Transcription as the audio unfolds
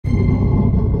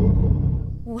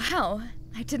Wow,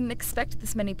 I didn't expect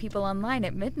this many people online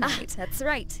at midnight. That's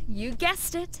right, you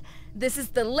guessed it. This is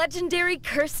the legendary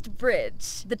Cursed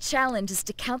Bridge. The challenge is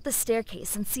to count the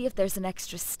staircase and see if there's an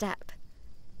extra step.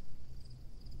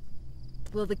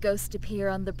 Will the ghost appear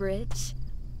on the bridge?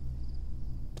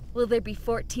 Will there be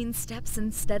 14 steps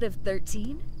instead of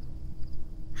 13?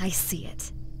 I see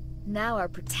it. Now our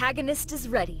protagonist is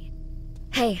ready.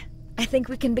 Hey, I think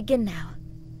we can begin now.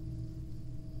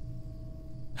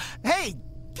 Hey!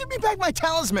 Give me back my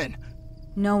talisman!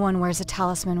 No one wears a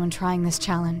talisman when trying this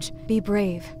challenge. Be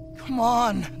brave. Come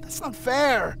on, that's not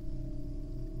fair.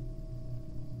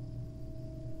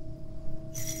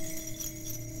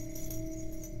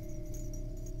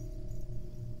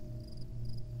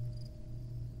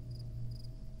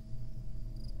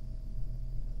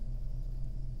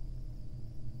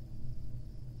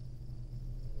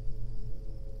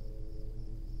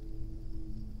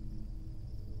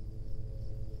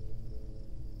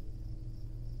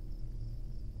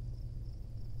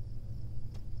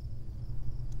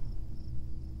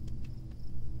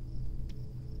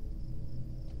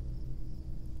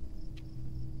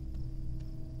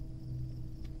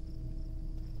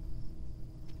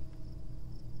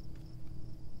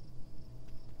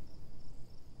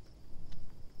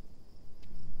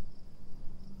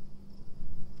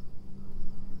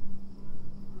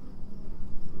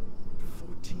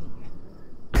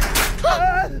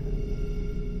 Ah!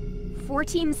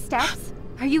 14 steps?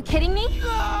 Are you kidding me?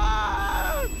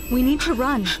 We need to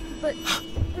run. But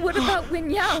what about Win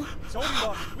Yao?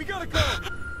 We gotta go!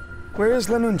 Where is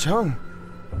Lin Chung?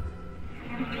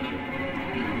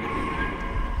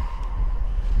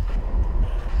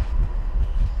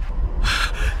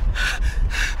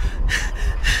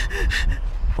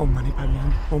 Om Mani Padme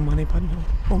Hum, Om Mani Padme Hum,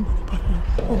 Om Mani Padme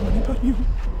Hum, Om Mani Padme Hum.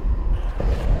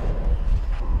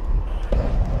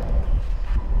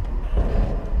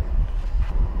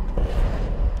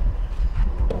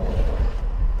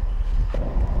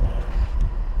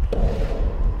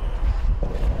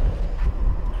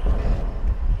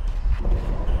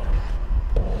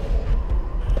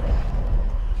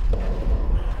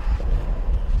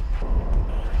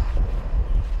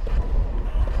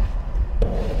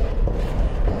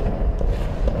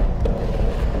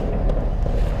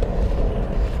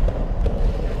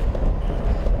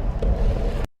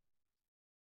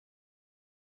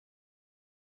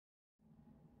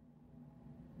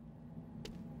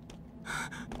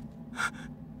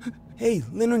 Hey,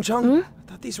 Lin Chung, I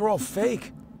thought these were all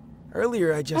fake.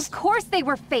 Earlier I just... Of course they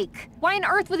were fake! Why on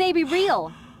earth would they be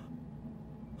real?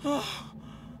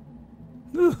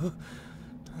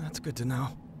 That's good to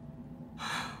know.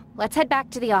 Let's head back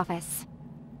to the office.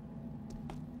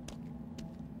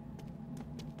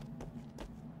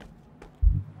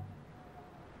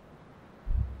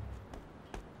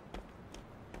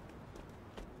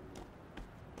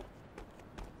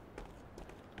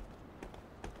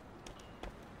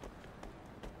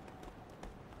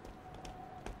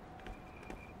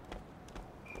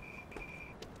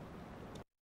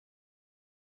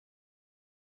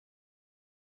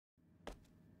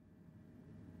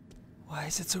 Why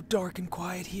is it so dark and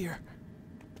quiet here?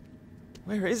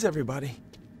 Where is everybody?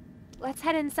 Let's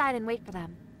head inside and wait for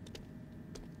them.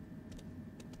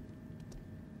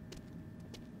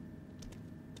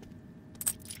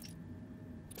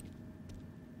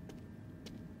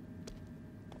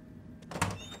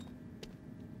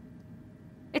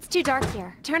 It's too dark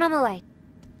here. Turn on the light.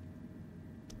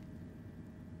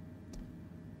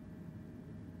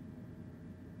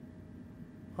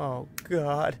 Oh,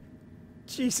 God.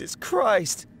 Jesus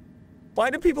Christ! Why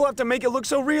do people have to make it look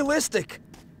so realistic?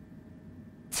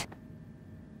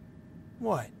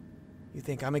 What? You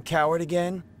think I'm a coward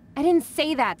again? I didn't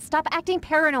say that. Stop acting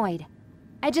paranoid.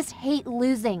 I just hate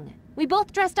losing. We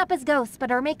both dressed up as ghosts,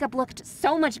 but our makeup looked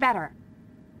so much better.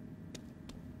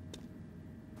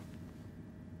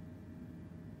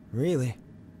 Really?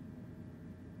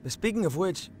 But speaking of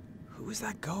which, who is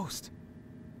that ghost?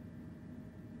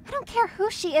 I don't care who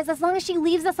she is as long as she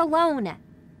leaves us alone.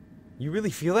 You really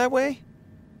feel that way?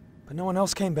 But no one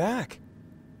else came back.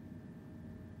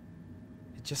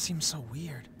 It just seems so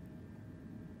weird.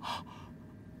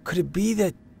 Could it be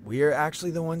that we're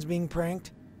actually the ones being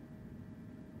pranked?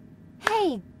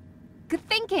 Hey, good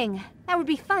thinking. That would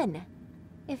be fun.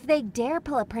 If they dare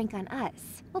pull a prank on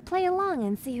us, we'll play along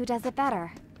and see who does it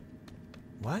better.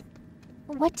 What?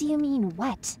 What do you mean,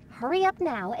 what? Hurry up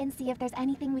now and see if there's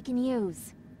anything we can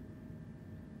use.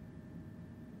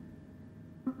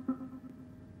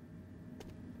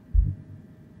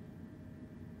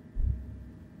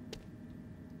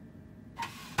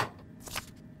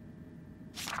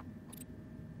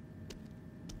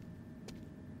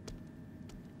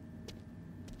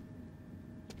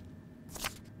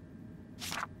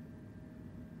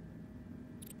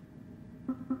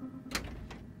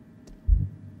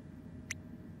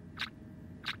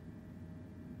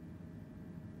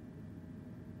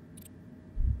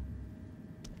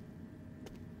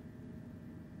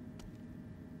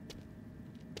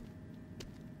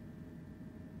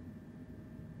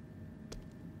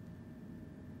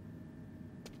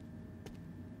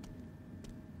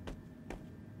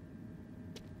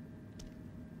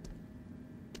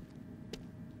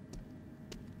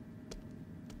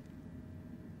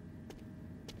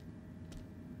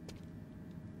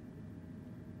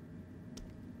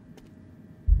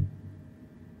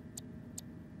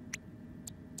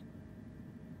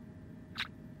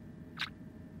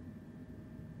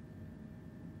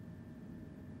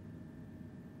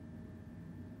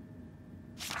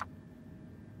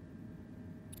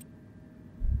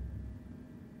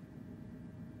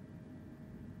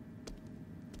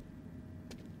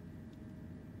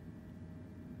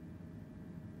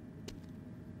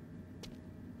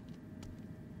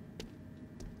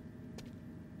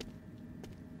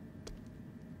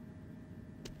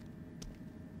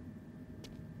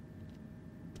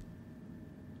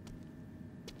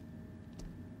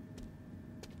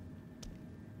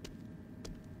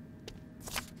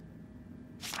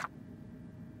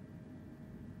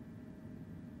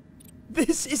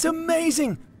 This is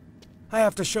amazing! I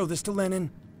have to show this to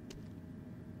Lennon.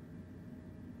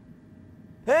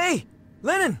 Hey!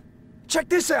 Lennon! Check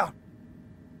this out!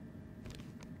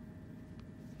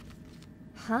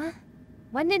 Huh?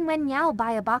 When did Wen Yao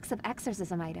buy a box of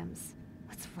exorcism items?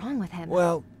 What's wrong with him?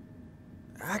 Well,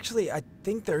 actually, I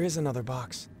think there is another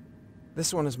box.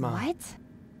 This one is mine. What?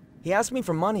 He asked me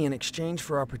for money in exchange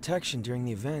for our protection during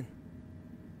the event.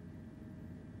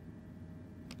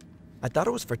 I thought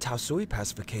it was for Tao Sui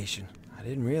pacification. I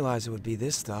didn't realize it would be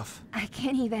this stuff. I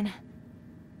can't even.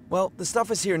 Well, the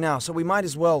stuff is here now, so we might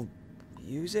as well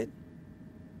use it.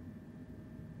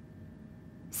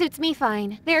 Suits me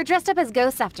fine. They are dressed up as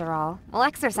ghosts after all. We'll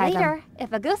exorcise them. Later,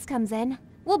 if a ghost comes in,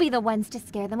 we'll be the ones to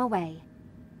scare them away.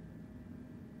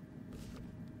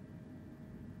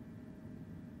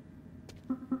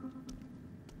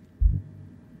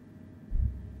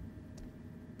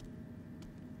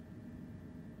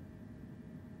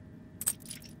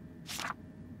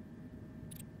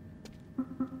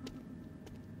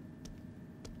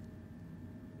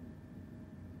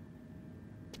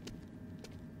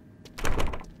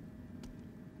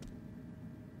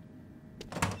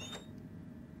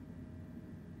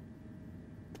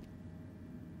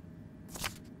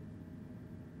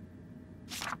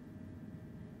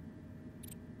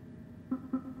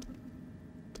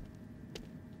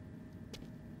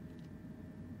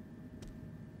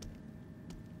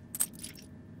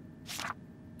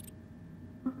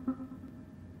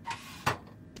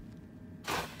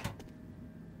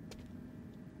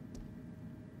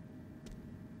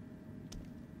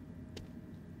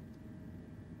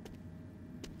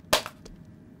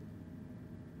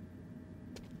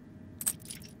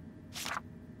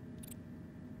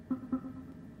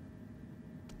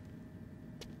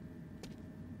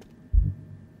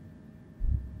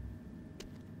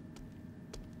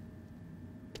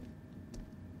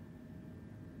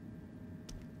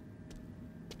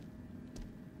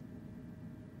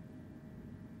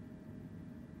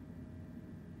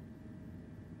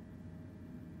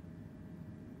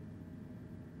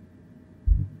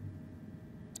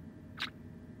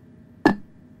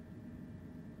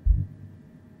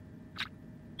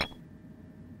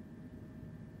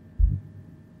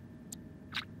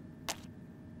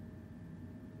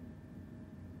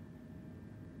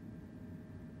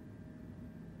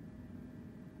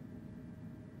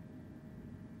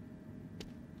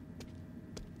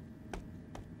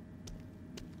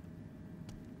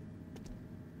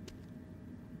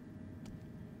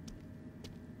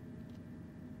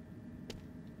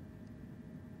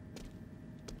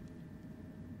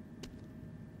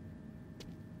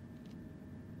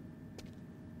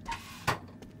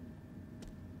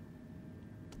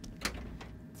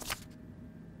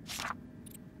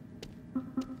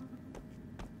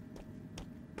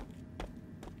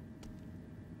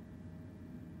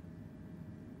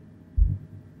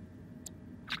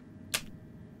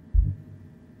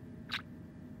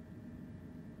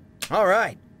 All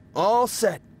right, all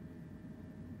set.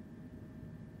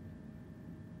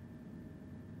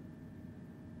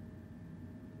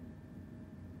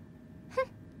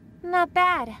 Not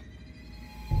bad.